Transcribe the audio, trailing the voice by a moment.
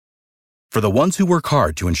For the ones who work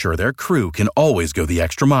hard to ensure their crew can always go the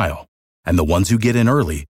extra mile, and the ones who get in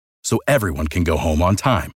early so everyone can go home on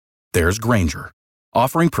time, there's Grainger,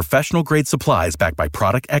 offering professional-grade supplies backed by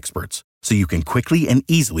product experts so you can quickly and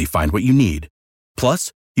easily find what you need.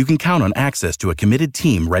 Plus, you can count on access to a committed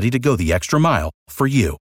team ready to go the extra mile for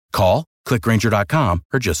you. Call, click Grainger.com,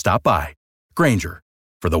 or just stop by. Grainger,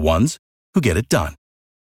 for the ones who get it done.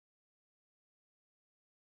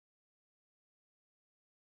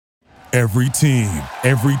 Every team,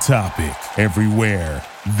 every topic, everywhere.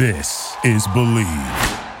 This is Believe.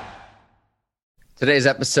 Today's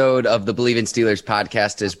episode of the Believe in Steelers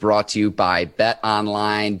podcast is brought to you by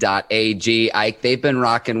betonline.ag. Ike, they've been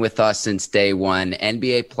rocking with us since day one.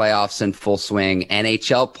 NBA playoffs in full swing,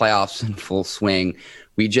 NHL playoffs in full swing.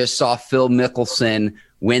 We just saw Phil Mickelson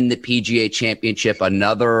win the PGA Championship,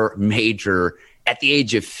 another major at the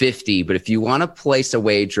age of 50. But if you want to place a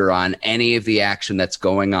wager on any of the action that's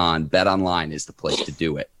going on, BetOnline is the place to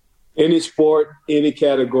do it. Any sport, any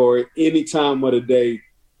category, any time of the day,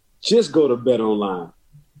 just go to BetOnline.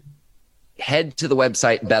 Head to the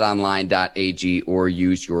website betonline.ag or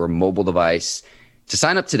use your mobile device to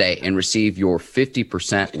sign up today and receive your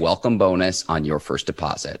 50% welcome bonus on your first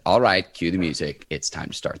deposit. All right, cue the music. It's time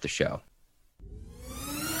to start the show.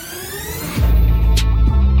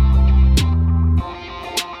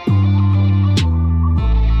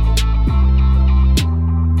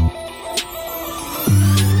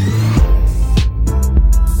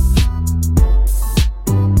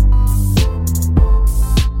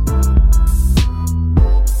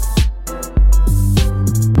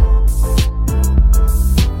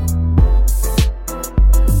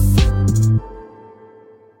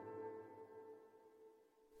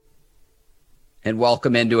 And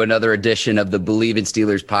welcome into another edition of the Believe in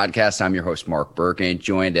Steelers podcast. I'm your host, Mark Bergen,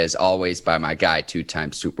 joined as always by my guy,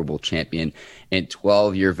 two-time Super Bowl champion and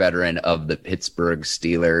 12-year veteran of the Pittsburgh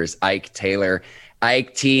Steelers, Ike Taylor.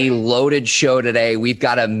 Ike T, loaded show today. We've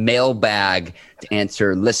got a mailbag to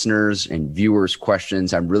answer listeners and viewers'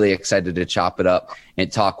 questions. I'm really excited to chop it up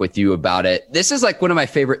and talk with you about it. This is like one of my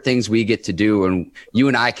favorite things we get to do, and you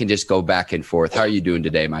and I can just go back and forth. How are you doing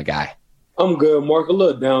today, my guy? I'm good, Mark. A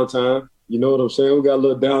little downtime. You know what I'm saying? We got a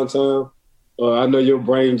little downtime. I know your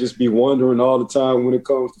brain just be wandering all the time when it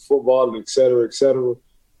comes to football and et cetera, et cetera.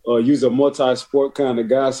 You're a multi-sport kind of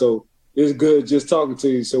guy, so it's good just talking to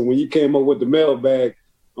you. So when you came up with the mailbag,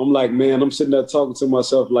 I'm like, man, I'm sitting there talking to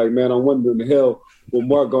myself like, man, I'm wondering the hell what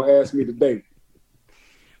Mark going to ask me today.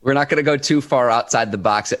 We're not going to go too far outside the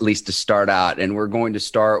box, at least to start out, and we're going to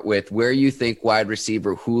start with where you think wide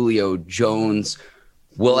receiver Julio Jones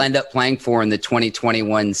will end up playing for in the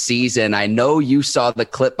 2021 season. I know you saw the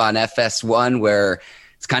clip on FS1 where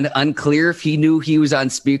it's kind of unclear if he knew he was on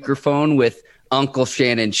speakerphone with Uncle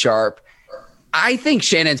Shannon Sharpe. I think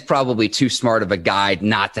Shannon's probably too smart of a guy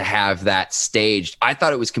not to have that staged. I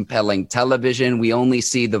thought it was compelling television. We only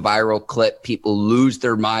see the viral clip. People lose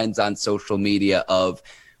their minds on social media of,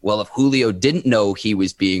 well, if Julio didn't know he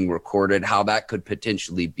was being recorded, how that could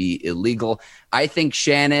potentially be illegal. I think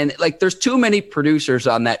Shannon, there's too many producers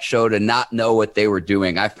on that show to not know what they were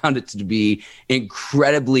doing. I found it to be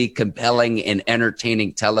incredibly compelling and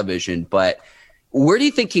entertaining television. But where do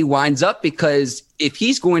you think he winds up? Because if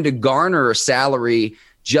he's going to garner a salary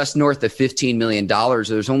just north of $15 million,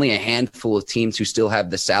 there's only a handful of teams who still have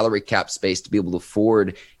the salary cap space to be able to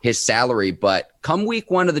afford his salary. But come week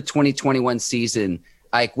one of the 2021 season,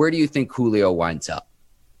 Ike, where do you think Julio winds up?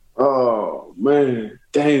 Oh, man.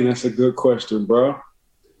 Dang, that's a good question, bro.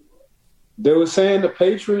 They were saying the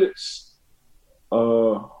Patriots, I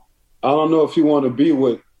don't know if you want to be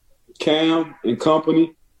with Cam and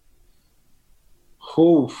company.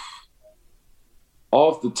 Oof.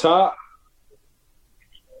 Off the top,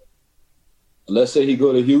 let's say he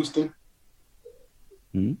go to Houston.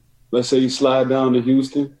 Mm-hmm. Let's say he slide down to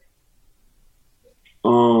Houston.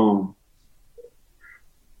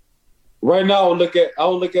 Right now, I'll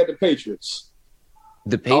look at the Patriots.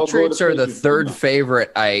 The Patriots are the third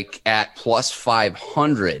favorite, Ike, at plus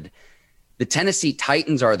 500. The Tennessee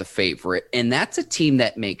Titans are the favorite, and that's a team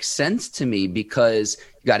that makes sense to me because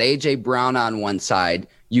you got A.J. Brown on one side.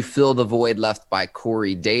 You fill the void left by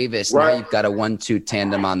Corey Davis. Right. Now you've got a 1-2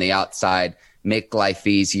 tandem on the outside. Make life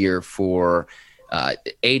easier for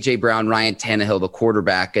A.J. Brown, Ryan Tannehill, the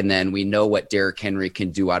quarterback, and then we know what Derrick Henry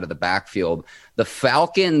can do out of the backfield. The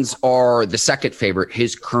Falcons are the second favorite,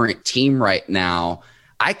 his current team right now.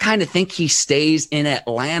 I kind of think he stays in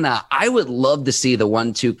Atlanta. I would love to see the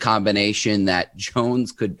 1-2 combination that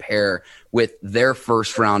Jones could pair with their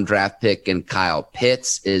first-round draft pick and Kyle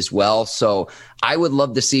Pitts as well. So I would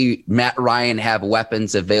love to see Matt Ryan have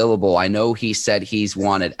weapons available. I know he said he's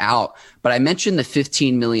wanted out, but I mentioned the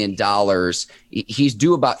 $15 million. He's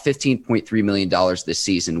due about $15.3 million this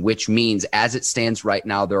season, which means as it stands right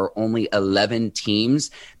now, there are only 11 teams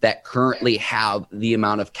that currently have the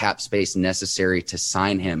amount of cap space necessary to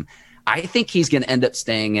sign him. I think he's going to end up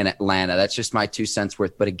staying in Atlanta. That's just my 2 cents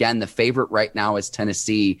worth. But again, the favorite right now is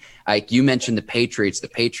Tennessee. Like you mentioned, the Patriots,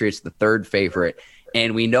 the third favorite.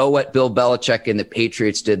 And we know what Bill Belichick and the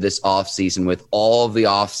Patriots did this offseason with all of the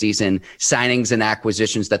offseason signings and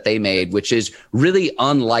acquisitions that they made, which is really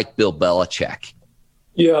unlike Bill Belichick.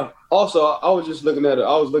 Yeah. Also, I was just looking at it.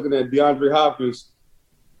 I was looking at DeAndre Hopkins'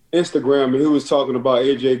 Instagram, and he was talking about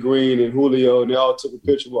A.J. Green and Julio, and they all took a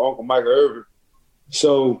picture with Uncle Michael Irvin.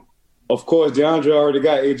 So, of course, DeAndre already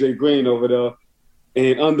got A.J. Green over there.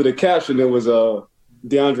 And under the caption, there was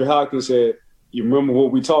DeAndre Hopkins said, "You remember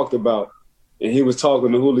what we talked about?" And he was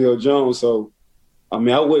talking to Julio Jones. So, I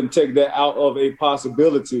mean, I wouldn't take that out of a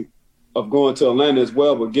possibility of going to Atlanta as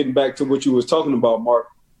well. But getting back to what you was talking about, Mark,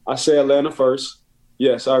 I say Atlanta first.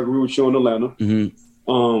 Yes, I agree with you on Atlanta.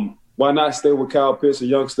 Mm-hmm. Why not stay with Kyle Pitts, a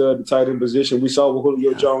youngster at the tight end position? We saw what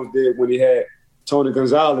Julio Jones did when he had Tony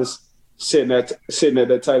Gonzalez sitting at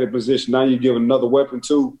that tight end position. Now you give another weapon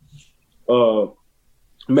to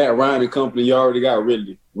Matt Ryan and company. You already got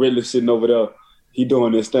Ridley sitting over there. He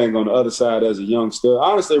doing this thing on the other side as a youngster.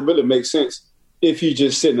 Honestly, it really makes sense if he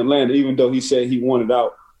just sit in Atlanta, even though he said he wanted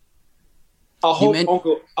out. I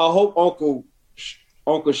hope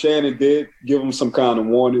Uncle Shannon did give him some kind of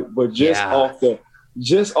warning, but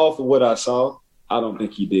off of what I saw, I don't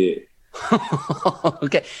think he did.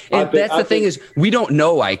 Okay. And that's the thing is we don't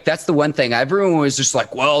know, Ike. That's the one thing. Everyone was just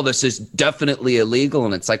like, well, this is definitely illegal.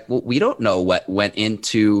 And it's like, well, we don't know what went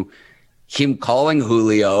into him calling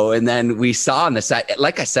Julio. And then we saw on the side,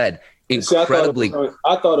 like I said, incredibly.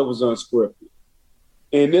 I thought it was unscripted.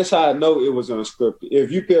 And this how I know it was unscripted. If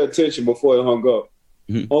you pay attention before it hung up,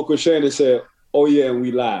 mm-hmm. Uncle Shannon said, "Oh, yeah, and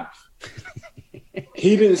we live."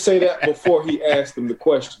 He didn't say that before he asked him the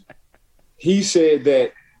question. He said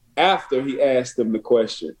that after he asked him the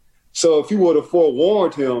question. So if he would have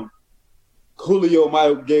forewarned him, Julio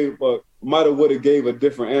would have gave a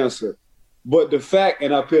different answer. But the fact,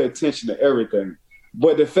 and I pay attention to everything,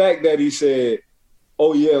 but the fact that he said,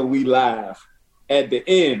 "Oh yeah, we live," at the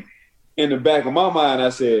end, in the back of my mind, I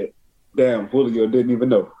said, "Damn, Julio didn't even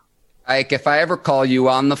know." Like if I ever call you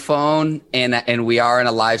on the phone and we are in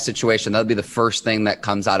a live situation, that'll be the first thing that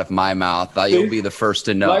comes out of my mouth. You'll be the first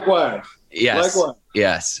to know. Likewise. Yes. Likewise.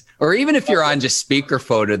 Yes. Or even if you're on just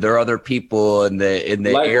speakerphone and there are other people in the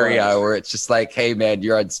area where it's just like, hey man,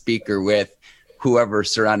 you're on speaker with whoever's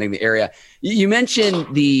surrounding the area. You mentioned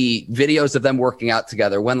the videos of them working out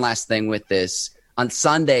together. One last thing with this. On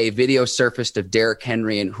Sunday, video surfaced of Derrick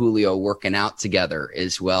Henry and Julio working out together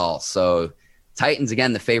as well. So Titans,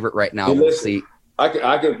 again, the favorite right now. We'll see. I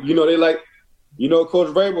can, they like, Coach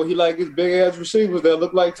Vrabel, he like his big-ass receivers that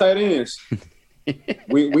look like tight ends.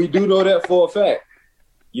 we do know that for a fact.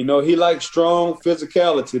 He likes strong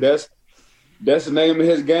physicality. That's the name of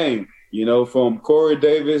his game. From Corey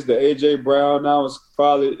Davis to A.J. Brown, now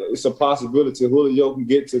it's a possibility Julio can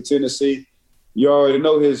get to Tennessee. You already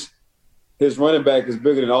know his running back is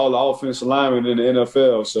bigger than all the offensive linemen in the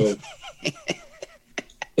NFL. So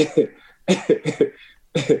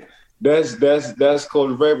that's Coach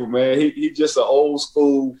Vrabel, man. He just an old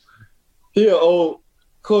school.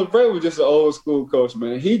 Coach Vrabel just an old school coach,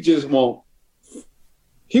 man. He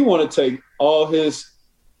want to take all his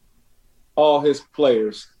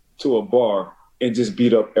players to a bar and just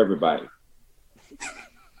beat up everybody.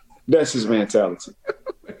 That's his mentality.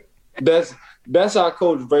 That's how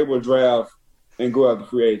Coach Vrabel draft and go after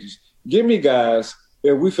free agents. Give me guys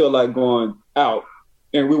if we feel like going out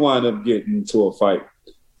and we wind up getting into a fight.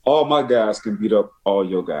 All my guys can beat up all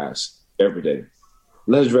your guys every day.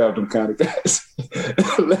 Let's draft them kind of guys.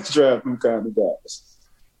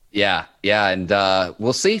 Yeah, and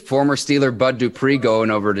we'll see. Former Steeler Bud Dupree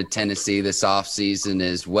going over to Tennessee this offseason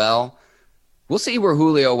as well. We'll see where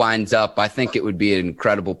Julio winds up. I think it would be an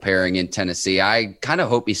incredible pairing in Tennessee. I kind of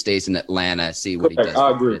hope he stays in Atlanta, see what he does.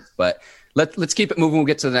 I agree. But let's keep it moving. We'll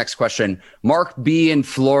get to the next question. Mark B. in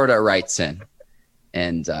Florida writes in.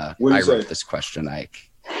 And I wrote this question, Ike.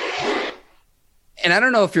 And I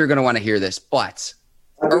don't know if you're going to want to hear this, but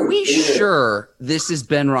are we sure this is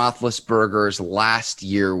Ben Roethlisberger's last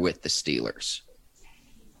year with the Steelers?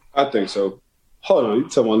 I think so. Hold on. You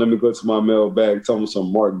tell me, let me go to my mailbag. Tell me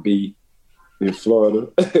some Mark B. in Florida.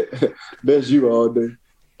 That's you all day.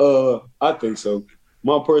 I think so.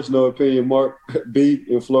 My personal opinion, Mark B.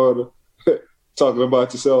 in Florida, talking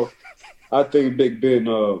about yourself. I think Big Ben.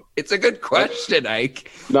 It's a good question, Ike.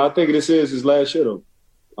 No, I think this is his last year, though.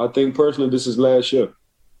 I think personally this is last year.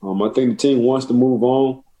 I think the team wants to move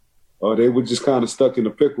on. They were just kind of stuck in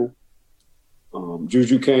a pickle.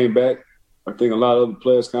 Juju came back. I think a lot of other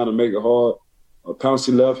players kind of make it hard.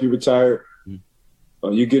 Pouncey left. He retired.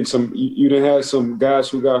 You didn't have some guys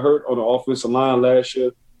who got hurt on the offensive line last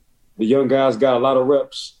year. The young guys got a lot of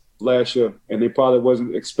reps last year, and they probably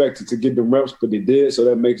wasn't expected to get them reps, but they did, so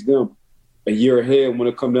that makes them a year ahead when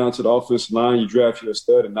it comes down to the offensive line. You draft your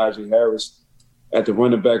stud and Najee Harris at the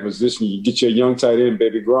running back position. You get your young tight end,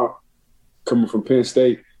 Baby Gronk, coming from Penn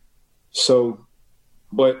State. So,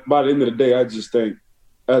 but by the end of the day, I just think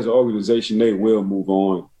as an organization, they will move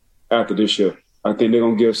on after this year. I think they're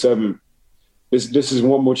going to give Seven this is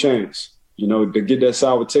one more chance, to get that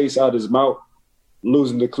sour taste out of his mouth,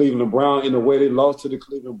 losing to Cleveland Browns in the way they lost to the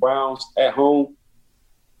Cleveland Browns at home.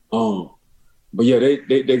 But yeah,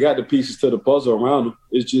 they got the pieces to the puzzle around him.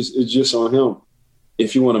 It's just on him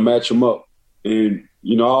if you want to match him up. And,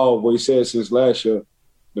 I always said since last year,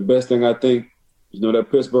 the best thing I think, that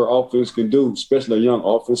Pittsburgh offense can do, especially a young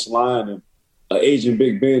offensive line and an aging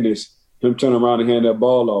Big Ben, is him turning around and hand that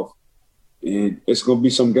ball off. And it's going to be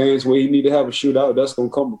some games where he need to have a shootout. That's going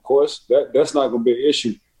to come, of course. That's not going to be an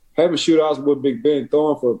issue. Having shootouts with Big Ben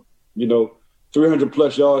throwing for,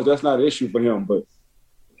 300-plus yards, that's not an issue for him. But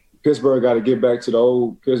Pittsburgh got to get back to the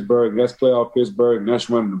old Pittsburgh. That's playoff Pittsburgh, and that's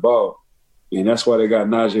running the ball. And that's why they got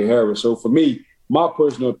Najee Harris. So for me, my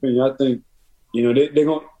personal opinion, I think,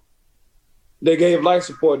 they gave life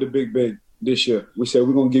support to Big Ben this year. We said,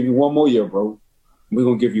 we're going to give you one more year, bro. We're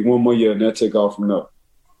going to give you one more year, and they'll take off from there.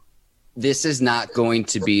 This is not going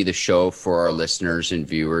to be the show for our listeners and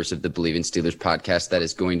viewers of the Believe in Steelers podcast that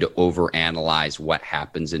is going to overanalyze what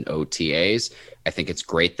happens in OTAs. I think it's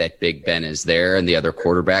great that Big Ben is there and the other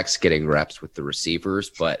quarterbacks getting reps with the receivers,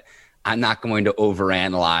 but I'm not going to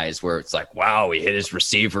overanalyze where it's like, wow, he hit his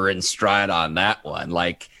receiver in stride on that one.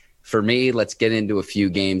 Like, for me, let's get into a few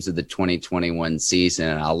games of the 2021 season,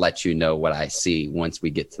 and I'll let you know what I see once we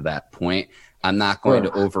get to that point. I'm not going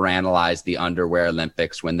to overanalyze the underwear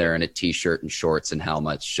Olympics when they're in a T-shirt and shorts and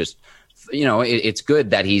helmets. Just, it's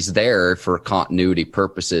good that he's there for continuity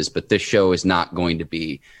purposes, but this show is not going to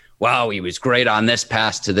be, wow, he was great on this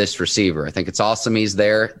pass to this receiver. I think it's awesome he's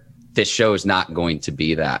there. This show is not going to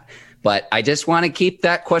be that. But I just want to keep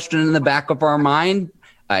that question in the back of our mind,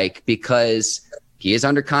 Ike, because he is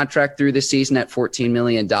under contract through the season at $14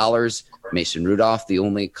 million. Mason Rudolph, the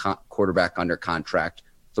only quarterback under contract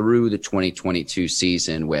through the 2022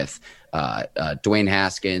 season, with Dwayne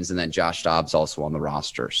Haskins and then Josh Dobbs also on the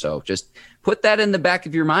roster. So just put that in the back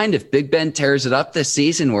of your mind. If Big Ben tears it up this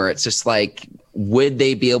season, where it's just like, would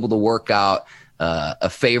they be able to work out a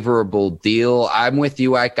favorable deal? I'm with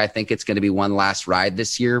you, Ike. I think it's going to be one last ride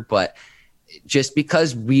this year, but just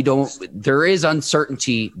because there is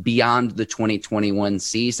uncertainty beyond the 2021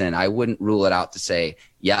 season, I wouldn't rule it out to say,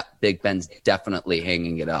 yeah, Big Ben's definitely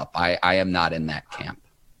hanging it up. I am not in that camp.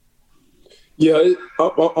 Yeah,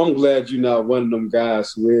 I'm glad you're not one of them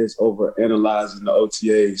guys who is over analyzing the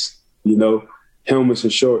OTAs, helmets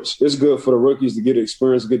and shorts. It's good for the rookies to get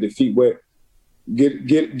experience, get their feet wet,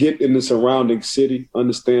 get in the surrounding city,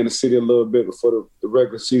 understand the city a little bit before the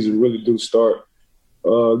regular season really do start.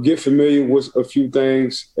 Get familiar with a few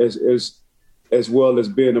things as well as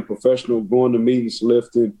being a professional, going to meetings,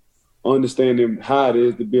 lifting, understanding how it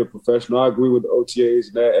is to be a professional. I agree with the OTAs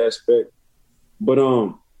in that aspect. But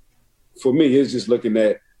for me, it's just looking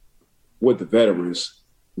at what the veterans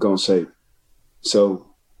going to say.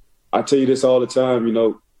 So I tell you this all the time,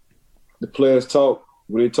 the players talk,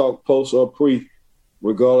 when they talk post or pre,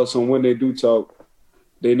 regardless on when they do talk,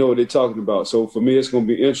 they know what they're talking about. So for me, it's going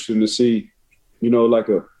to be interesting to see, like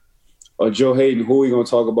a Joe Hayden, who he going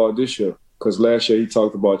to talk about this year? Because last year he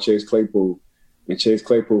talked about Chase Claypool, and Chase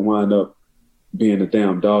Claypool wound up being a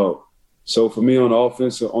damn dog. So for me, on the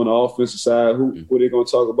offensive side, who they going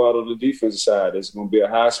to talk about on the defensive side? It's going to be a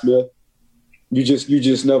Highsmith. You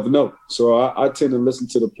just never know. So I tend to listen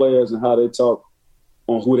to the players and how they talk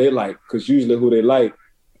on who they like, because usually who they like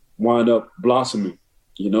wind up blossoming.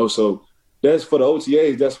 So that's for the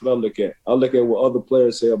OTAs. That's what I look at. I look at what other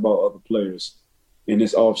players say about other players in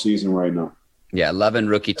this offseason right now. Yeah, 11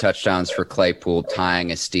 rookie touchdowns for Claypool,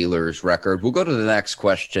 tying a Steelers record. We'll go to the next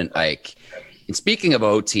question, Ike. And speaking of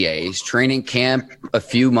OTAs, training camp a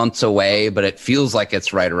few months away, but it feels like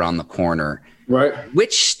it's right around the corner. Right.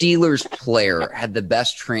 Which Steelers player had the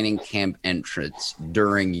best training camp entrance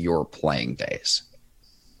during your playing days?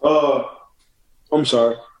 I'm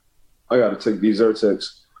sorry. I got to take these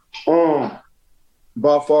Zyrtecs.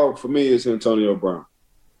 By far, for me, it's Antonio Brown.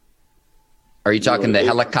 Are you talking the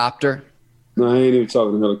helicopter? No, I ain't even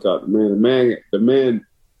talking the helicopter, man.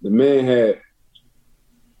 The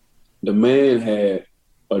man had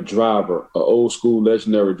a driver, an old school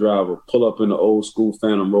legendary driver, pull up in an old school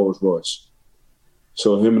Phantom Rolls Royce.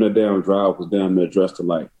 So him and the damn driver was down there dressed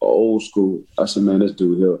alike, old school. I said, man, this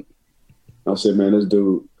dude here. I said, man, this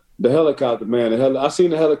dude. The helicopter, man. I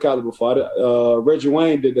seen the helicopter before. Reggie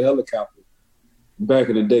Wayne did the helicopter back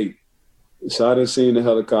in the day. So I didn't see the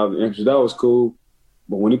helicopter entry. That was cool.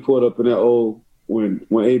 But when he pulled up in that when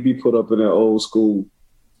AB put up in that old school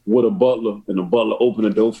with a butler, and the butler opened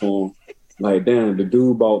the door for him, like, damn, the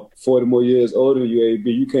dude about 40 more years older than you, AB,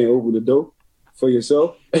 you can't open the door for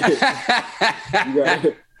yourself. you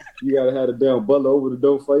gotta have the damn butler open the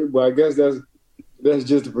door for you. But I guess that's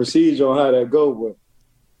just the procedure on how that go. But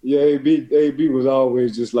yeah, AB was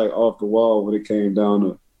always just like off the wall when it came down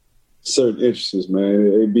to certain interests,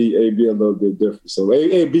 man. AB a little bit different. So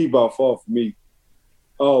AB by far for me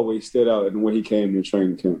always stood out when he came to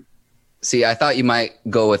training camp. See, I thought you might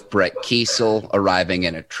go with Brett Kiesel arriving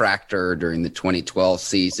in a tractor during the 2012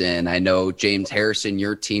 season. I know James Harrison,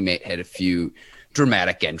 your teammate, had a few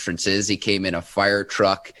dramatic entrances. He came in a fire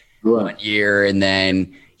truck one year, and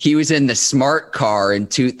then he was in the smart car in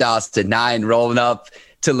 2009 rolling up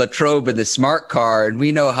to Latrobe in the smart car, and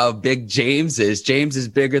we know how big James is. James is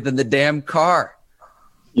bigger than the damn car.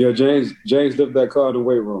 Yeah, James lifted that car in the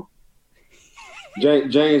weight room.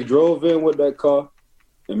 James drove in with that car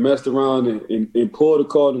and messed around and pulled the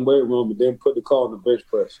car in the weight room and then put the car on the bench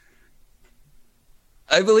press.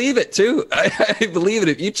 I believe it too. I believe it.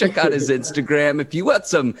 If you check out his Instagram, if you want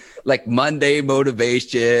some like Monday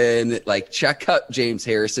motivation, like check out James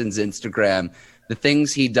Harrison's Instagram, the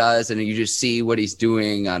things he does, and you just see what he's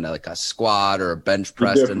doing on like a squat or a bench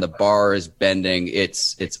press and the bar is bending.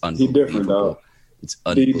 It's unbelievable. He's different, dog. It's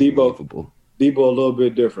unbelievable. Debo a little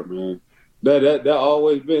bit different, man. That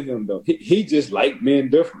always been him though. He just liked being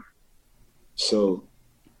different. So,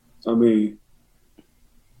 I mean.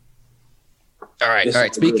 All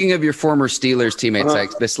right. Speaking of your former Steelers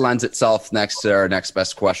teammates, this lends itself next to our next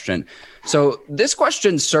best question. So this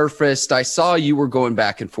question surfaced. I saw you were going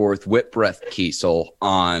back and forth with Brett Kiesel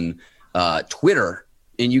on Twitter,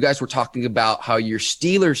 and you guys were talking about how your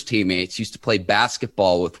Steelers teammates used to play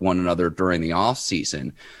basketball with one another during the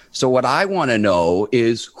offseason. So what I want to know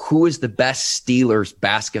is who is the best Steelers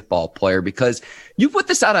basketball player? Because you put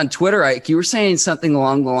this out on Twitter, Ike. You were saying something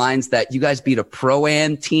along the lines that you guys beat a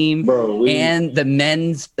Pro-Am team and the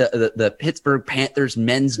men's, the Pittsburgh Panthers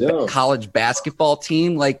men's college basketball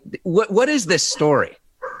team. Like, what is this story?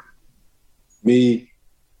 People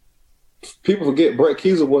forget Brett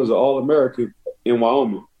Kiesel was an All-American in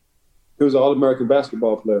Wyoming. He was an All-American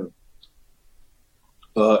basketball player.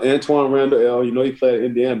 Antoine Randall, he played at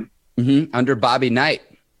Indiana. Under Bobby Knight.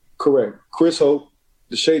 Correct. Chris Hope,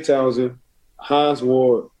 Deshae Townsend, Hines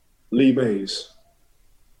Ward, Lee Mays.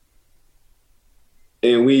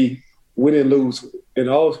 And we didn't lose in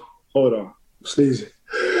all. Hold on. Sneezing.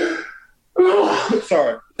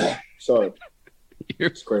 Sorry.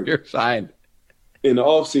 You're fine. In the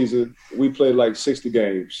offseason, we played like 60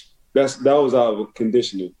 games. That was our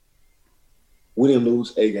conditioning. We didn't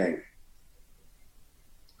lose a game.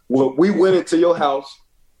 Well, we went into your house.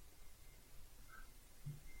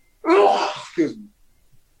 Excuse me.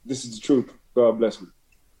 This is the truth. God bless me.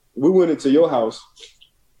 We went into your house,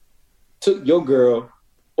 took your girl,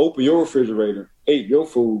 opened your refrigerator, ate your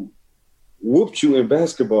food, whooped you in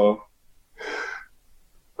basketball.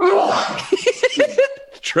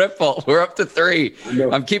 Triple. We're up to 3.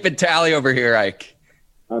 I'm keeping tally over here, Ike.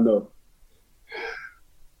 I know.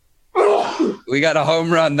 We got a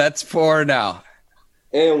home run. That's 4 now.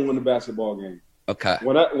 And won the basketball game. Okay.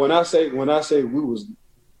 When I say we was,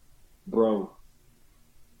 bro,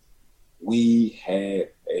 we had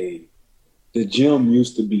the gym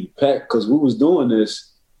used to be packed because we was doing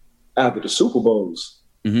this after the Super Bowls.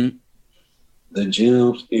 The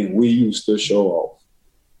gyms, and we used to show off.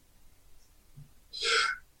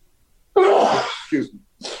 Excuse me.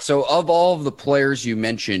 So of all of the players you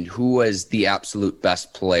mentioned, who was the absolute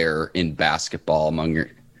best player in basketball among your...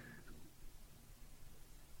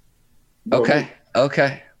 Okay.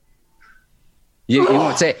 You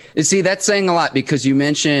won't say it. See, that's saying a lot because you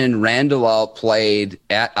mentioned Randall played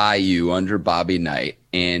at IU under Bobby Knight.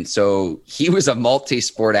 And so he was a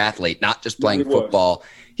multi-sport athlete, not just playing football.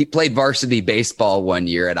 He played varsity baseball one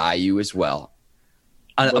year at IU as well.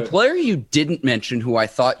 A player you didn't mention who I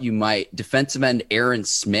thought you might, defensive end Aaron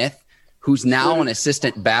Smith, who's now an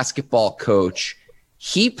assistant basketball coach.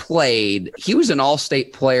 He was an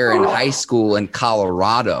all-state player in high school in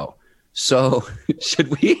Colorado. So should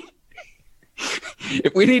we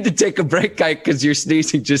If we need to take a break, Ike, because you're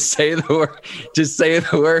sneezing, just say the word. Just say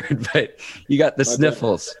the word. But you got the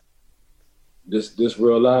sniffles. This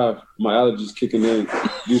real live. My allergies kicking in.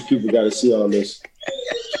 These people got to see all this.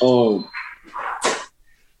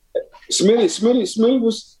 Smitty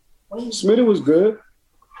was good.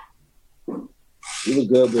 He was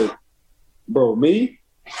good, but bro, me.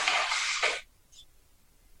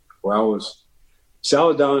 Where I was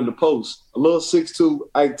down in the post. A little 6'2",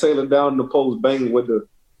 Ike Taylor down in the post, banging with the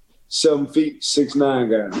 7 feet,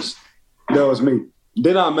 6'9" guys. That was me.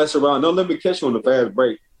 Then I mess around. Don't let me catch you on the fast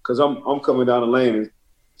break because I'm coming down the lane and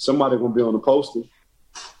somebody gonna be on the poster.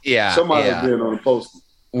 Yeah, somebody's being on the poster.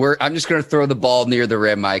 I'm just gonna throw the ball near the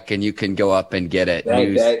rim, Mike, and you can go up and get it.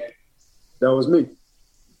 That was me.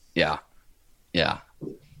 Yeah.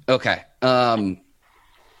 Okay. The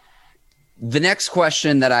next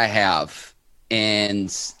question that I have, and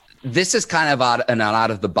this is kind of an out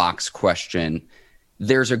of the box question.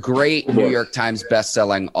 There's a great New York Times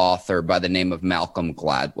bestselling author by the name of Malcolm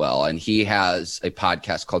Gladwell, and he has a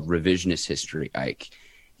podcast called Revisionist History, Ike.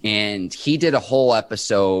 And he did a whole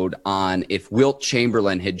episode on if Wilt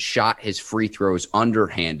Chamberlain had shot his free throws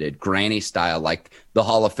underhanded, granny style, like the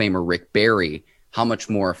Hall of Famer Rick Barry, how much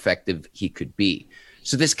more effective he could be.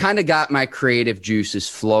 So this kind of got my creative juices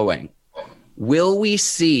flowing. Will we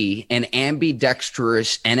see an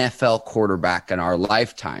ambidextrous NFL quarterback in our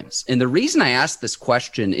lifetimes? And the reason I ask this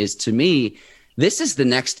question is, to me, this is the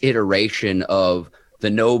next iteration of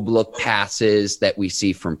the no-look passes that we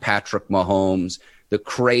see from Patrick Mahomes, the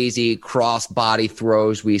crazy cross-body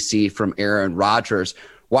throws we see from Aaron Rodgers.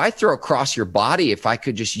 Why throw across your body if I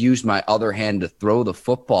could just use my other hand to throw the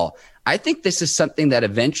football? I think this is something that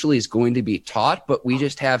eventually is going to be taught, but we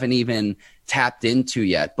just haven't even tapped into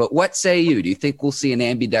yet. But what say you? Do you think we'll see an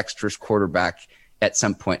ambidextrous quarterback at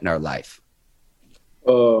some point in our life?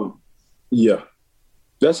 Yeah.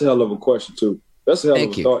 That's a hell of a question, too. That's a hell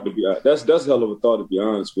of a thought to be honest. That's a hell of a thought, to be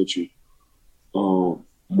honest with you,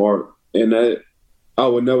 Mark. And I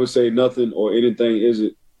would never say nothing or anything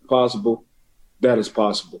isn't possible. That is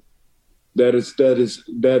possible. That is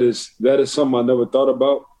something I never thought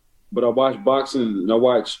about. But I watch boxing and I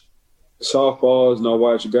watch softballs and I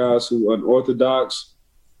watch guys who are unorthodox,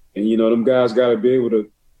 and them guys got to be able to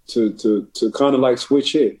kind of like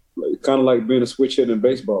switch hit, kind of like being a switch hit in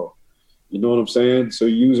baseball. You know what I'm saying? So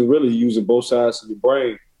you're using both sides of your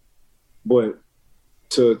brain. But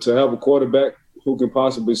to have a quarterback who can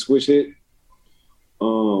possibly switch hit,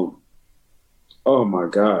 oh my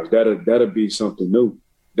gosh, that'll be something new.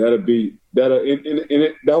 That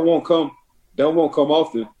won't come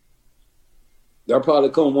often. That'll probably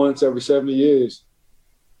come once every 70 years,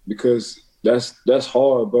 because that's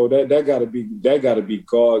hard, bro. That gotta be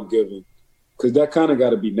God given, because that kind of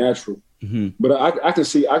gotta be natural. Mm-hmm. But I can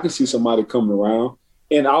see somebody coming around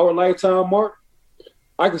in our lifetime, Mark.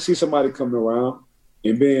 I can see somebody coming around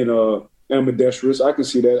and being ambidextrous. I can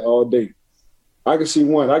see that all day. I can see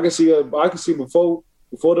one. I can see before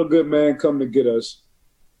the good man come to get us.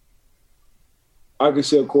 I can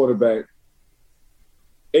see a quarterback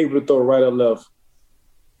able to throw right or left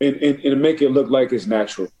and make it look like it's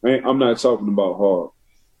natural. I'm not talking about hard,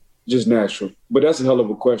 just natural. But that's a hell of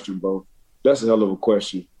a question, bro. That's a hell of a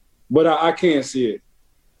question. But I can't see it.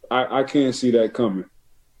 I can't see that coming.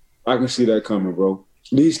 I can see that coming, bro.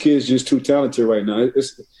 These kids just too talented right now.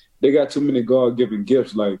 They got too many God-given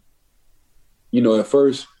gifts. Like, at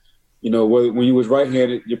first, when you was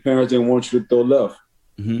right-handed, your parents didn't want you to throw left.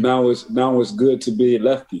 Mm-hmm. Now it's good to be a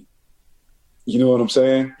lefty. You know what I'm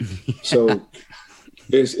saying? So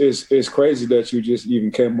it's crazy that you just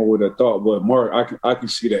even came up with that thought. But Mark, I can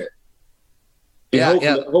see that.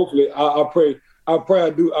 And hopefully, I pray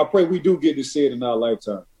we do get to see it in our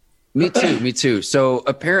lifetime. Me too. So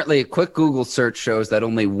apparently a quick Google search shows that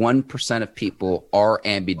only 1% of people are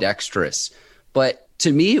ambidextrous. But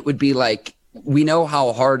to me, it would be like, we know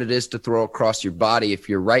how hard it is to throw across your body. If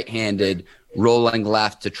you're right-handed, rolling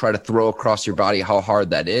left to try to throw across your body, how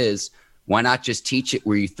hard that is. Why not just teach it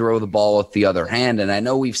where you throw the ball with the other hand? And I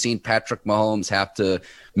know we've seen Patrick Mahomes have to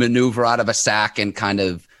maneuver out of a sack and kind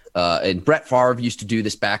of and Brett Favre used to do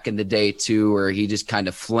this back in the day too, where he just kind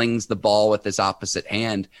of flings the ball with his opposite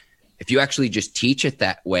hand. If you actually just teach it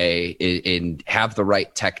that way and have the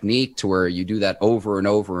right technique to where you do that over and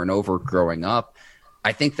over and over growing up,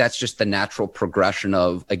 I think that's just the natural progression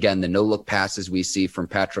of, again, the no-look passes we see from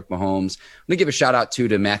Patrick Mahomes. I'm going to give a shout-out, too,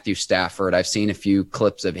 to Matthew Stafford. I've seen a few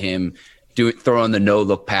clips of him throwing the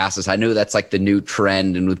no-look passes. I know that's like the new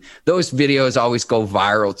trend, and those videos always go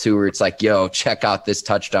viral, too, where it's like, yo, check out this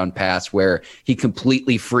touchdown pass where he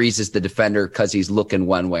completely freezes the defender because he's looking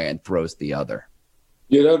one way and throws the other.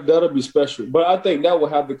 Yeah, that'll be special. But I think that will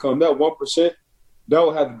have to come, that 1%, that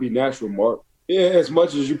will have to be natural, Mark. Yeah, as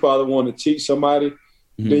much as you probably want to teach somebody,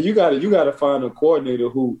 then you gotta find a coordinator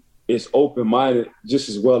who is open-minded just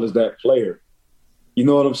as well as that player. You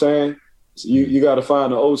know what I'm saying? So you got to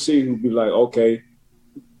find an OC who be like, okay,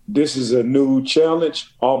 this is a new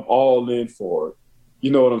challenge. I'm all in for it.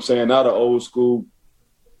 You know what I'm saying? Not an old school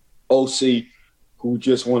OC who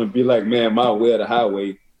just want to be like, man, my way or the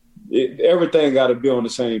highway. Everything got to be on the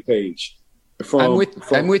same page.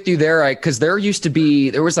 I'm with you there, because there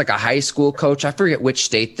was like a high school coach. I forget which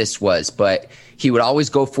state this was, but he would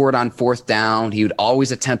always go for it on fourth down. He would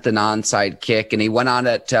always attempt an onside kick, and he went on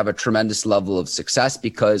to have a tremendous level of success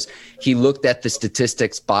because he looked at the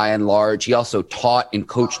statistics by and large. He also taught and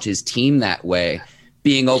coached his team that way.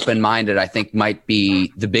 Being open-minded, I think, might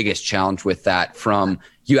be the biggest challenge with that.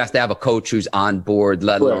 You have to have a coach who's on board,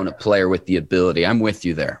 let alone a player with the ability. I'm with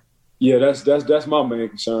you there. Yeah, that's my main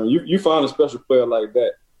concern. You find a special player like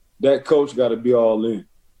that, that coach got to be all in.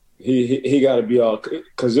 He got to be all,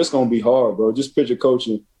 because it's gonna be hard, bro. Just picture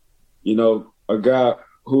coaching, a guy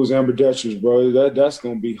who's ambidextrous, bro. That's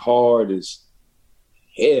gonna be hard as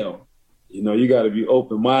hell. You got to be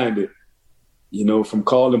open minded. From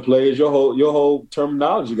calling plays, your whole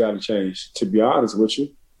terminology got to change. To be honest with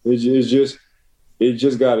you, it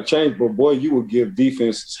just got to change. But boy, you will give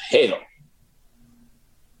defenses hell.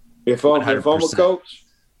 If I'm a coach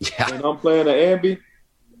and I'm playing an ambi,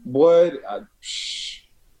 boy,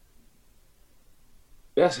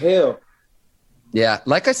 that's hell. Yeah,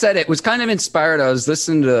 like I said, it was kind of inspired. I was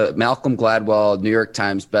listening to Malcolm Gladwell, New York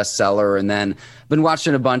Times bestseller, and then been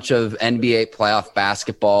watching a bunch of NBA playoff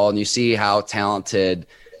basketball, and you see how talented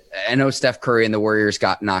 – I know Steph Curry and the Warriors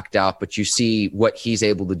got knocked out, but you see what he's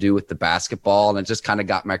able to do with the basketball, and it just kind of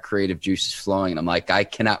got my creative juices flowing. And I'm like, I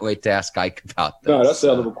cannot wait to ask Ike about this. No, that's a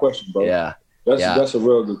hell of a question, bro. Yeah. That's a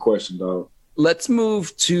real good question, dog. Let's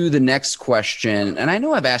move to the next question. And I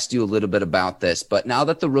know I've asked you a little bit about this, but now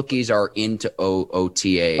that the rookies are into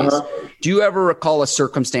OTAs, do you ever recall a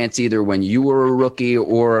circumstance either when you were a rookie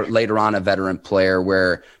or later on a veteran player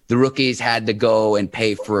where the rookies had to go and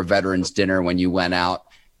pay for a veteran's dinner when you went out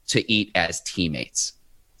to eat as teammates?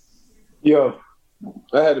 Yeah,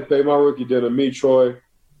 I had to pay my rookie dinner. Me, Troy,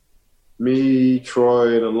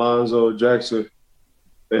 and Alonzo Jackson,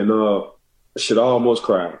 and I almost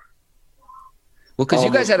cried. Well, because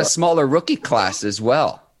you guys had a smaller rookie class as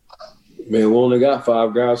well. Man, we only got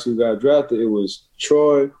 5 guys who got drafted. It was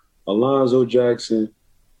Troy, Alonzo Jackson,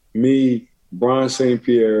 me, Brian St.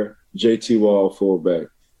 Pierre, JT Wall, fullback.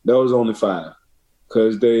 That was only 5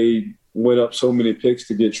 because they went up so many picks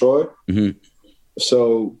to get Troy. Mm-hmm.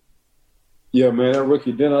 So, yeah, man, that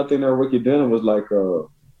rookie dinner, I think that rookie dinner was like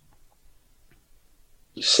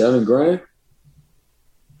 $7,000.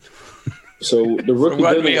 So the rookie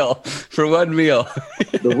for one meal.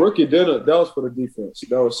 The rookie dinner, that was for the defense.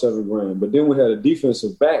 That was $7,000. But then we had a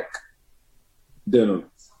defensive back dinner,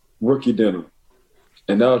 rookie dinner,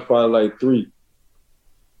 and that was probably like $3,000.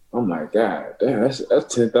 I'm like, God damn, that's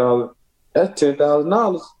 $10,000. That's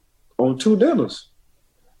 $10,000 on 2 dinners.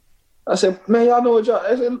 I said, man, y'all know what y'all.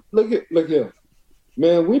 I said, look here,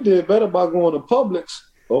 man. We did better by going to Publix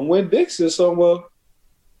or Winn-Dixie somewhere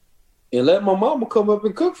and let my mama come up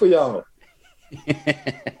and cook for y'all.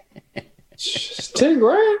 It's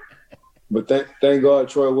 $10,000. But thank God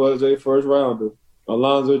Troy was a first rounder.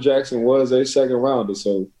 Alonzo Jackson was a second rounder.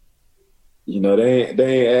 So, they ain't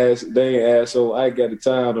asked. So I ain't got the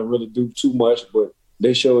time to really do too much. But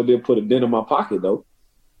they sure did put a dent in my pocket though.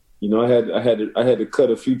 I had to cut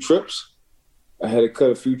a few trips. I had to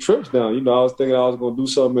cut a few trips down. I was thinking I was gonna do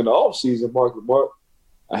something in the off season, Mark.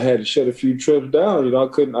 I had to shut a few trips down. I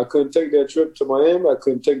couldn't take that trip to Miami. I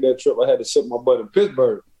couldn't take that trip. I had to sit my butt in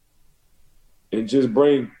Pittsburgh and just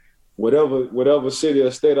bring whatever city or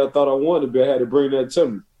state I thought I wanted to be. I had to bring that to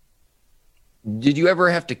me. Did you ever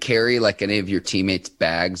have to carry like any of your teammates'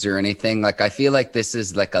 bags or anything? Like, I feel like this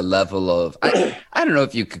is like a level of, I don't know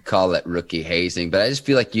if you could call it rookie hazing, but I just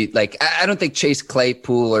feel like I don't think Chase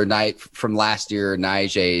Claypool or Knight from last year or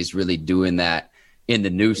Najee is really doing that in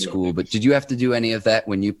the new school. But did you have to do any of that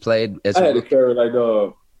when you played as a rookie? I had to carry like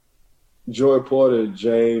Joey Porter,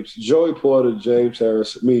 James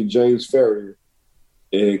Harris, James Ferrier,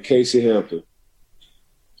 and Casey Hampton.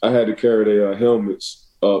 I had to carry their helmets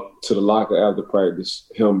up to the locker after practice,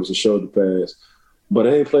 helmets and shoulder pads. But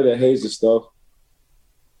I ain't play that hazing stuff.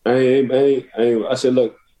 I ain't. I said,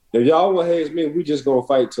 look, if y'all want to haze me, we just gonna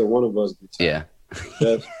fight till one of us gets tired.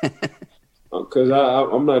 Yeah. Because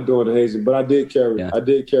I'm not doing the hazing, but I did carry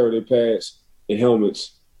their pads and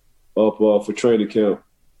helmets up for training camp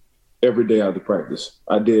every day after practice.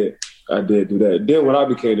 I did I did do that. Then when I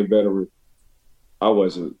became a veteran, I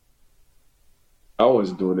wasn't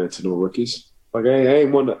doing that to no rookies. Like I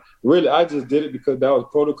ain't want to really. I just did it because that was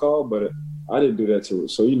protocol, but I didn't do that to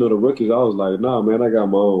it. So the rookies, I was like, nah, man, I got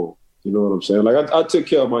my own. You know what I'm saying? Like I took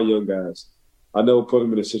care of my young guys. I never put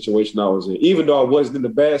them in the situation I was in, even though I wasn't in the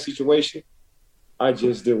bad situation. I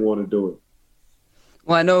just didn't want to do it.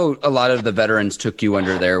 Well, I know a lot of the veterans took you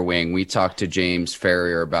under their wing. We talked to James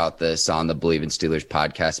Ferrier about this on the Believe in Steelers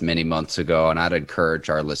podcast many months ago, and I'd encourage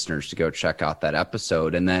our listeners to go check out that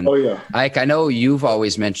episode. And then, Ike, I know you've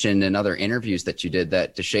always mentioned in other interviews that you did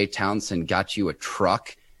that Deshae Townsend got you a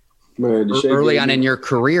truck early on in your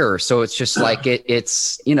career. So it's just like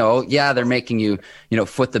it's they're making you,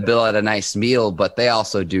 foot the bill at a nice meal, but they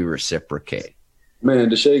also do reciprocate. Man,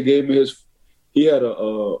 Deshae gave me he had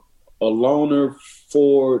a loaner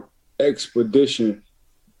Ford Expedition,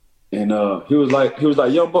 and he was like,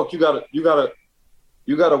 young buck, you got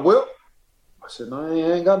a whip? I said, no,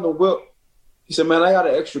 I ain't got no whip. He said, man, I got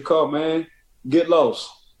an extra car, man. Get lost.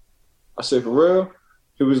 I said, for real?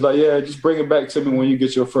 He was like, yeah, just bring it back to me when you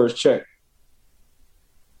get your first check.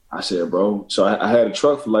 I said, bro. So I had a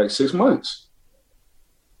truck for like 6 months.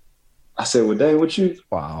 I said, well, dang, what you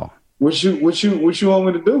want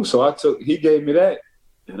me to do? So he gave me that,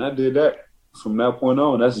 and I did that. From that point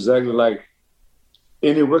on, that's exactly like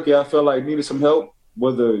any rookie I felt like needed some help,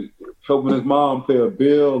 whether helping his mom pay a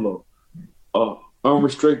bill or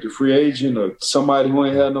unrestricted free agent or somebody who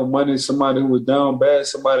ain't had no money, somebody who was down bad,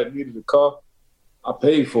 somebody that needed a car. I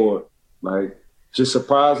paid for it. Like, just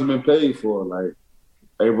surprised them and paid for it. Like,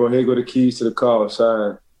 hey, bro, here go the keys to the car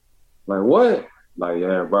outside. Like, what? Like,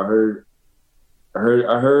 yeah, bro, I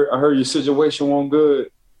heard your situation wasn't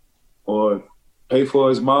good. Or pay for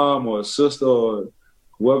his mom or his sister or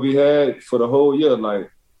whoever he had for the whole year.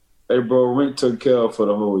 Like, hey, bro, rent took care of for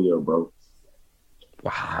the whole year, bro.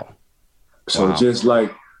 Wow. So just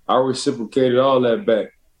like I reciprocated all that back.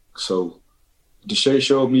 So Deshae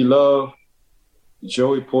showed me love.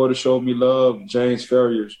 Joey Porter showed me love. James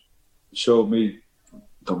Ferrier showed me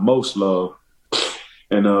the most love.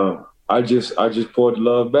 And I just poured the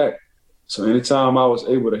love back. So anytime I was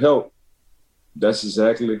able to help, that's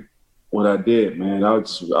exactly what I did, man. I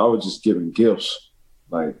was just giving gifts,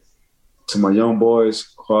 like, to my young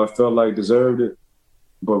boys who I felt like deserved it,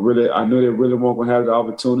 but really I knew they really weren't going to have the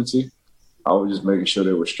opportunity. I was just making sure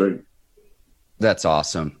they were straight. That's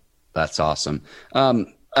awesome. That's awesome.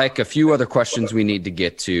 Ike, a few other questions we need to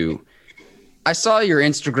get to. I saw your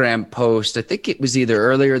Instagram post, I think it was either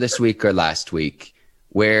earlier this week or last week,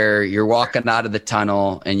 where you're walking out of the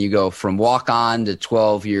tunnel and you go from walk-on to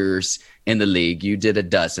 12 years in the league. You did a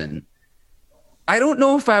dozen. I don't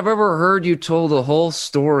know if I've ever heard you tell the whole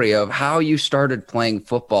story of how you started playing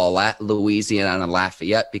football at Louisiana and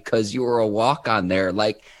Lafayette because you were a walk-on there.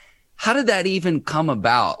 Like, how did that even come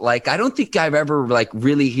about? Like, I don't think I've ever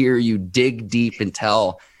really hear you dig deep and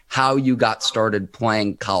tell how you got started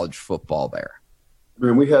playing college football there.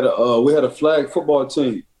 Man, we had a flag football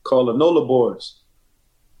team called the NOLA Boys.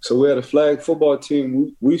 So we had a flag football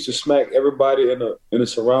team. We used to smack everybody in the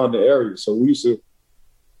surrounding area. So we used to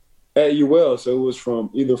at UL, so it was from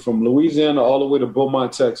Louisiana all the way to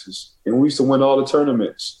Beaumont, Texas. And we used to win all the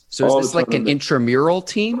tournaments. So is this like an intramural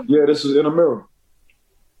team? Yeah, this is intramural.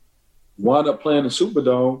 Wound up playing the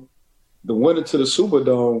Superdome. The winner to the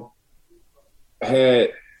Superdome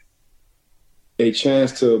had a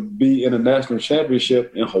chance to be in a national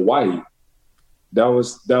championship in Hawaii. That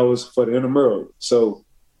was for the intramural. So,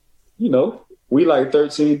 we like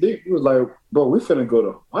 13 deep. We was like, bro, we finna go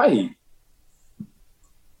to Hawaii.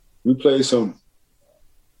 We played some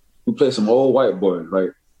old white boys,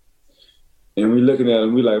 right? And we looking at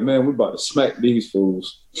them, we like, man, we about to smack these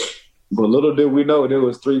fools. But little did we know there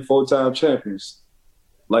was 3-4-time champions.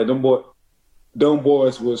 Like them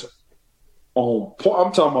boys was on point.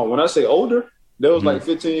 I'm talking about when I say older, they was like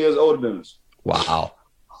 15 years older than us. Wow.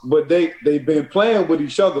 But they've been playing with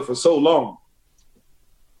each other for so long.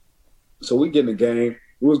 So we get in the game.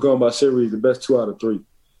 We was going by series, the best 2 out of 3.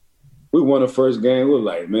 We won the first game. We were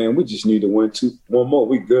like, man, we just need to win one more.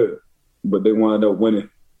 We good. But they wound up winning,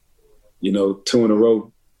 2 in a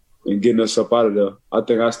row and getting us up out of there. I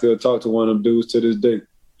think I still talk to one of them dudes to this day.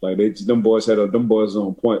 Like them boys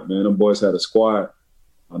on point, man. Them boys had a squad,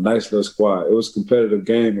 a nice little squad. It was a competitive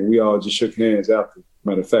game, and we all just shook hands after.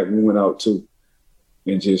 Matter of fact, we went out too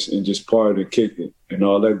and just partied and kicked it and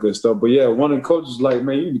all that good stuff. But yeah, one of the coaches was like,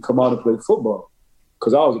 man, you need to come out and play football.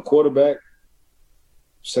 Because I was a quarterback,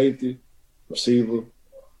 safety, receiver,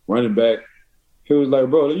 running back. He was like,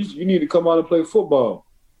 bro, you need to come out and play football.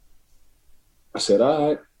 I said, all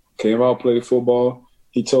right. Came out, played football.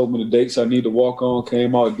 He told me the dates I need to walk on,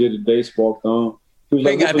 came out, did the dates, walked on.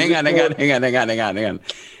 Hang on.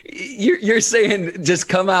 You're saying just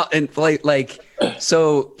come out and play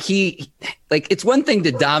so it's one thing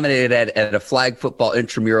to dominate at a flag football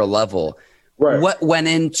intramural level. Right. What went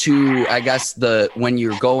into, I guess, when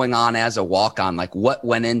you're going on as a walk-on, what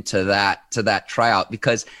went into that tryout?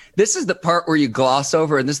 Because this is the part where you gloss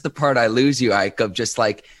over, and this is the part I lose you, Ike, of just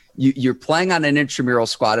you're playing on an intramural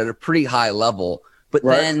squad at a pretty high level, but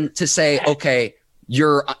right. Then to say, okay,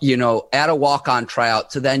 you're, at a walk-on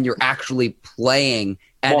tryout to then you're actually playing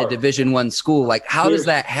at a Division I school. How does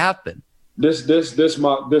that happen? This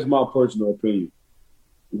my personal opinion.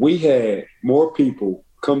 We had more people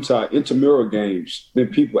come to our intramural games than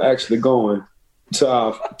people actually going to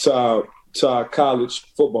our college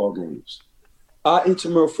football games. Our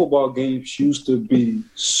intramural football games used to be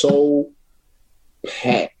so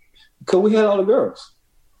packed because we had all the girls.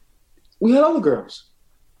 It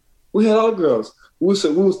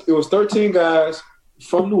was 13 guys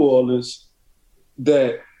from New Orleans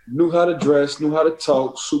that knew how to dress, knew how to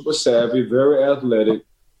talk, super savvy, very athletic,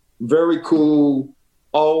 very cool,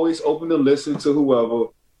 always open to listen to whoever.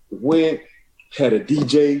 Had a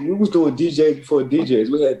DJ. We was doing DJs before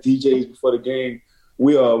DJs. We had DJs before the game.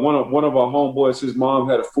 We one of our homeboys, his mom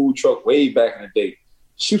had a food truck way back in the day.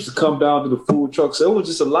 She used to come down to the food truck, so it was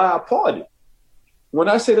just a live party. When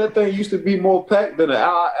I say that thing used to be more packed than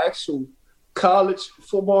our actual college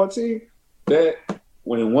football team, that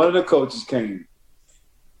when one of the coaches came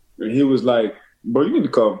and he was like, "Bro, you need to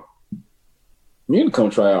come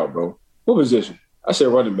try out, bro. What position?" I said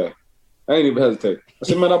running back. I ain't even hesitate. I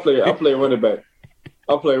said, "Man, I play running back.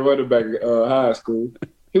 I play running back high school."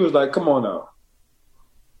 He was like, "Come on out."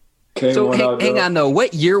 So hang on though.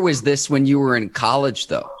 What year was this when you were in college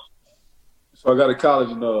though? So I got to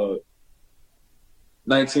college in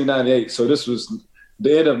 1998. So this was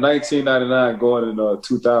the end of 1999 going in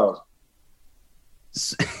 2000.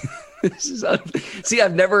 See,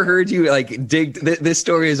 I've never heard you dig. This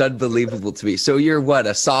story is unbelievable to me. So you're what,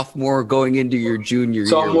 a sophomore going into your junior year?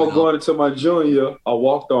 Sophomore going into my junior year. I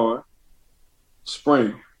walked on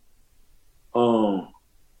spring.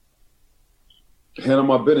 Handle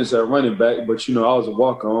my business at running back, but I was a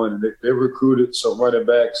walk-on, and they recruited some running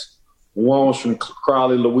backs. One was from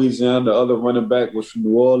Crowley, Louisiana. The other running back was from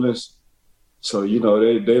New Orleans. So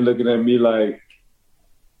they looking at me like,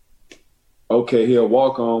 okay, he'll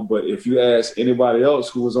walk on, but if you ask anybody else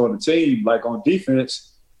who was on the team, on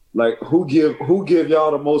defense, who give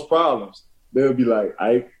y'all the most problems? They'll be like,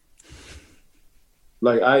 Ike.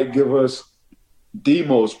 Ike give us the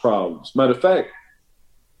most problems. Matter of fact,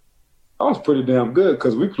 I was pretty damn good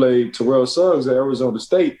because we played Terrell Suggs at Arizona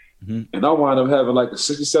State, and I wound up having a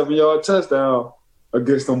 67-yard touchdown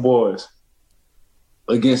against them boys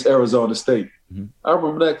against Arizona State. Mm-hmm. I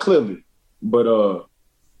remember that clearly. But,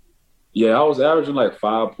 yeah, I was averaging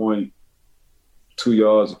 5.2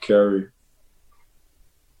 yards a carry.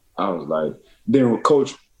 I was then with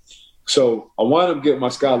Coach. So I wound up getting my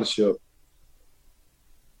scholarship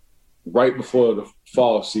right before the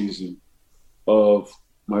fall season of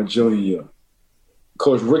my junior year.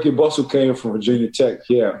 Coach Ricky Bustle came from Virginia Tech.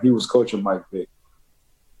 Yeah, he was coaching Mike Vick.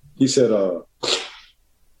 He said, I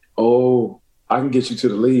can get you to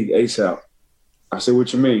the league ASAP. I said,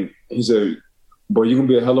 what you mean? He said, boy, you're going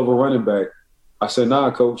to be a hell of a running back. I said, nah,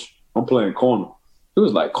 coach, I'm playing corner. He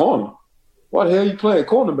was like, corner? Why the hell are you playing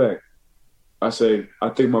cornerback? I say, I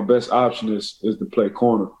think my best option is to play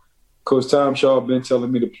corner. Coach Tom Shaw been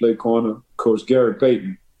telling me to play corner. Coach Gary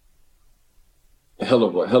Payton, a hell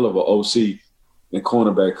of a OC and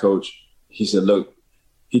cornerback coach. He said, look,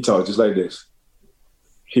 he talked just like this.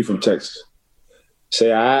 He from Texas.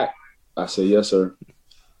 Say, all right. I said, yes, sir.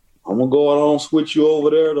 I'm going to go on and switch you over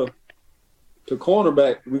there to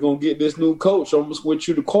cornerback. We're going to get this new coach. I'm going to switch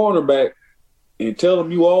you to cornerback and tell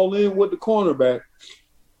him you all in with the cornerback.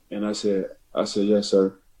 And I said, yes,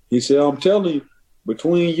 sir. He said, I'm telling you,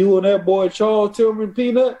 between you and that boy Charles Tillman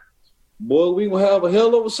Peanut, boy, we going to have a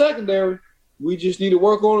hell of a secondary. We just need to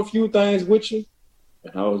work on a few things with you.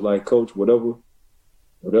 And I was like, Coach, whatever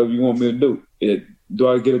you want me to do. Do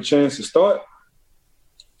I get a chance to start?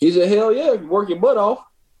 He said, hell yeah, if you work your butt off,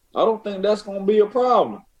 I don't think that's going to be a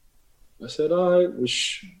problem. I said, all right, well,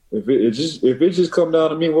 if it just come down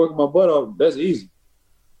to me working my butt off, that's easy.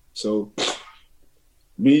 So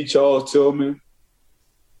me, Charles Tillman,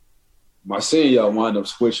 my senior year, I wound up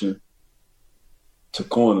switching to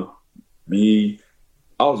corner. I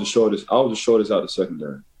was the shortest out of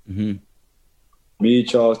secondary. Mm-hmm. Me,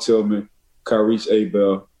 Charles Tillman, Kyrese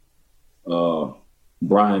Abel,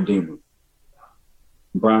 Brian Demon.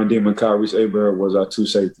 Brian Demon, Kyrese Abel was our two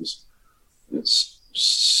safeties.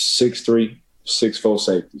 6'3", 6'4"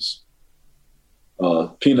 safeties.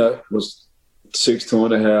 Peanut was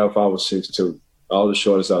 6'2.5". I was 6'2". All the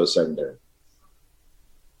shortest out of secondary.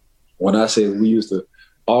 When I say we used to,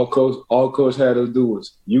 all coach had us do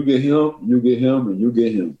was you get him, and you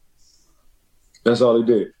get him. That's all he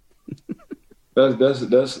did.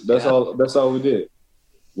 That's all we did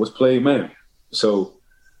was play man. So,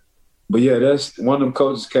 but yeah, that's one of them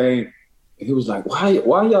coaches came. He was like, why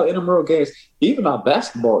y'all intramural games? Even our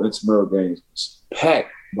basketball intramural games was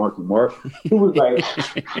packed, Mark. He was like.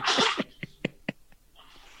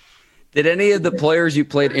 Did any of the players you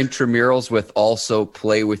played intramurals with also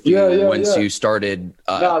play with you once you started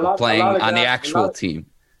playing on the actual team?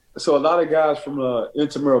 So a lot of guys from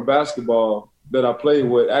intramural basketball that I played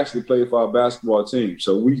with actually played for our basketball team.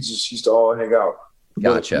 So we just used to all hang out.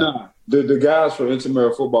 Gotcha. But, the guys from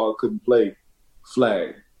intramural football couldn't play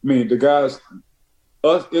flag. I mean, the guys,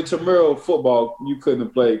 us intramural football, you couldn't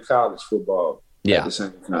play college football at the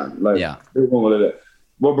same time. They won't let that.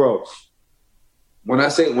 But bro, when I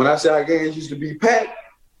say our games used to be packed,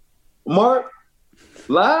 Mark,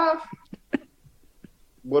 live,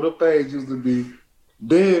 what the things used to be.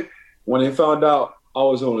 Then when they found out I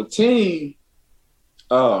was on a team,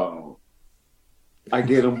 I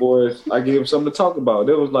gave them something to talk about.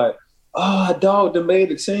 They was like, "Oh, my dog that made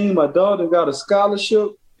the team. My dog that got a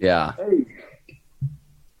scholarship." Yeah. Hey,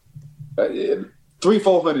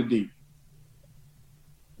 300-400 deep.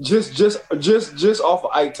 Just off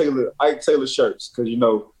of Ike Taylor shirts, because you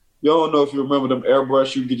don't know if you remember them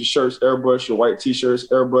airbrush. You get your shirts airbrush, your white t-shirts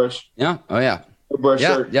airbrush. Yeah. Oh yeah. Airbrush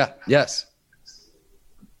shirt. Yeah. Yes.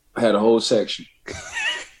 I had a whole section,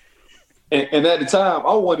 and at the time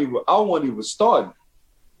I wasn't even starting.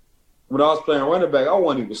 When I was playing running back, I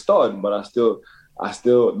wasn't even starting, but I still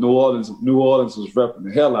New Orleans was repping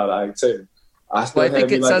the hell out of Ike Taylor. I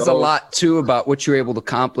think it says a lot, too, about what you were able to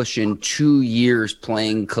accomplish in 2 years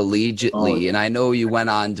playing collegiately. And I know you went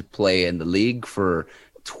on to play in the league for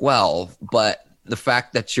 12, but the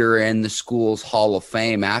fact that you're in the school's Hall of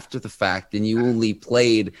Fame after the fact and you only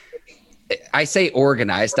played – I say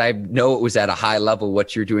organized. I know it was at a high level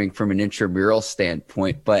what you're doing from an intramural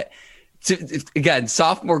standpoint. But, again,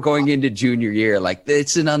 sophomore going into junior year,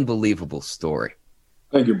 it's an unbelievable story.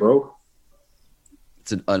 Thank you, bro.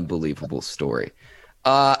 It's an unbelievable story.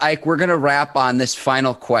 Ike, we're going to wrap on this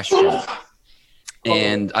final question.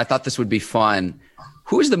 And I thought this would be fun.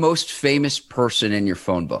 Who is the most famous person in your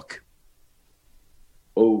phone book?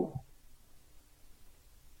 Oh.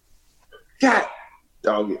 God,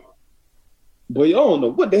 dog it. Boy, you don't know.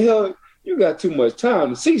 What the hell? You got too much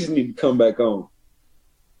time. The season need to come back on.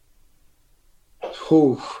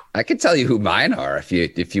 Whew. I can tell you who mine are if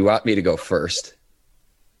you want me to go first.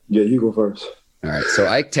 Yeah, you go first. All right, so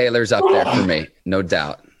Ike Taylor's up there for me, no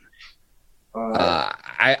doubt.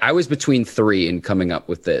 I was between three in coming up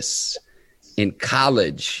with this. In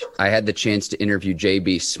college, I had the chance to interview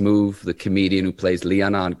J.B. Smoove, the comedian who plays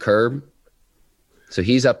Leon on Curb. So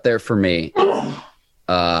he's up there for me.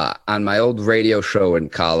 On my old radio show in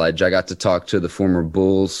college, I got to talk to the former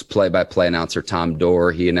Bulls play-by-play announcer Tom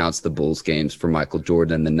Dorr. He announced the Bulls games for Michael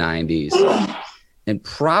Jordan in the 90s. And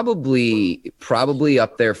probably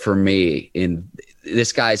up there for me,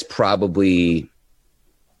 this guy's probably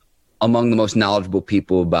among the most knowledgeable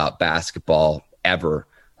people about basketball ever.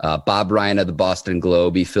 Bob Ryan of the Boston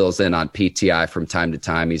Globe. He fills in on PTI from time to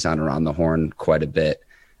time. He's on Around the Horn quite a bit.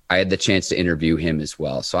 I had the chance to interview him as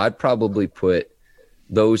well. So I'd probably put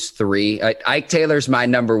those three. Ike Taylor's my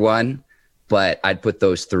number one, but I'd put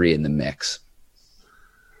those three in the mix.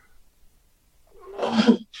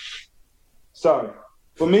 Sorry.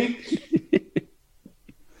 For me, I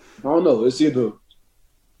don't know. It's either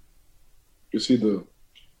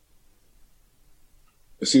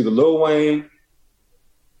Lil Wayne,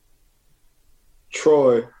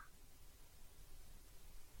 Troy,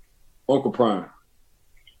 Uncle Prime.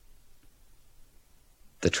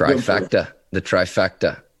 The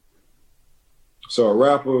trifecta. So a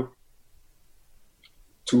rapper,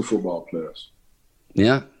 two football players.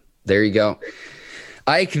 Yeah, there you go.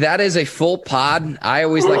 Ike, that is a full pod. I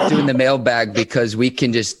always like doing the mailbag because we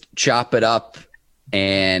can just chop it up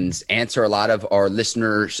and answer a lot of our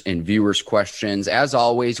listeners' and viewers' questions. As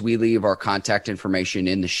always, we leave our contact information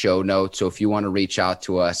in the show notes. So if you want to reach out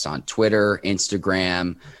to us on Twitter,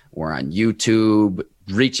 Instagram, or on YouTube,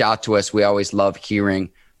 reach out to us. We always love hearing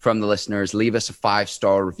from the listeners. Leave us a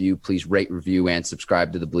 5-star review. Please rate, review, and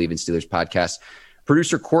subscribe to the Believe in Steelers podcast.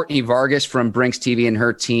 Producer Courtney Vargas from Brinks TV and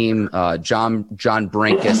her team, John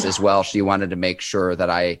Brinkus as well. She wanted to make sure that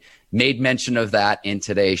I made mention of that in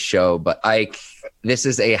today's show. But Ike, this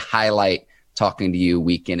is a highlight talking to you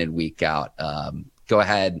week in and week out. go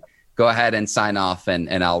ahead and sign off,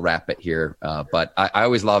 and I'll wrap it here. But I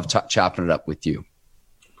always love chopping it up with you.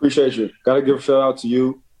 Appreciate you. Got to give a shout out to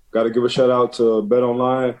you. Got to give a shout out to Bet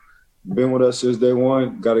Online. Been with us since day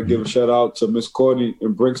one. Got to give a shout out to Miss Courtney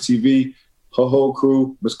and Brinks TV, her whole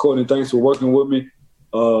crew. Miss Courtney, thanks for working with me.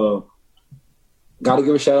 Got to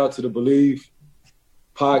give a shout out to the Believe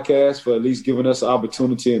podcast for at least giving us an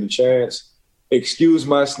opportunity and a chance. Excuse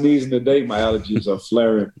my sneezing today. My allergies are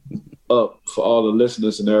flaring up for all the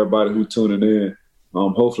listeners and everybody who's tuning in.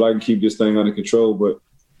 Hopefully I can keep this thing under control, but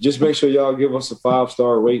just make sure y'all give us a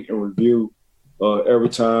 5-star rate and review every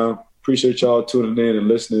time. Appreciate y'all tuning in and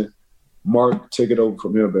listening. Mark, take it over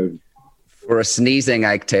from here, baby. For a sneezing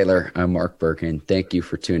Ike Taylor, I'm Mark Birkin. Thank you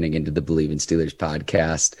for tuning into the Believe in Steelers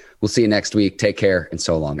podcast. We'll see you next week. Take care, and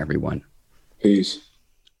so long, everyone. Peace.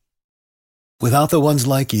 Without the ones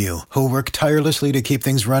like you, who work tirelessly to keep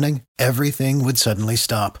things running, everything would suddenly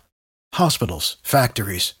stop. Hospitals,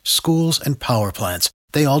 factories, schools, and power plants,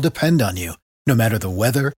 they all depend on you. No matter the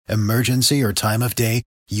weather, emergency, or time of day,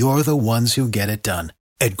 you're the ones who get it done.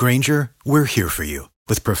 At Grainger, we're here for you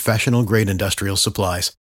with professional-grade industrial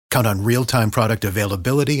supplies. Count on real-time product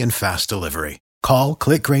availability and fast delivery. Call,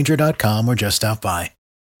 click Grainger.com, or just stop by.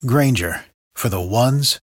 Grainger, for the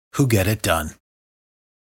ones who get it done.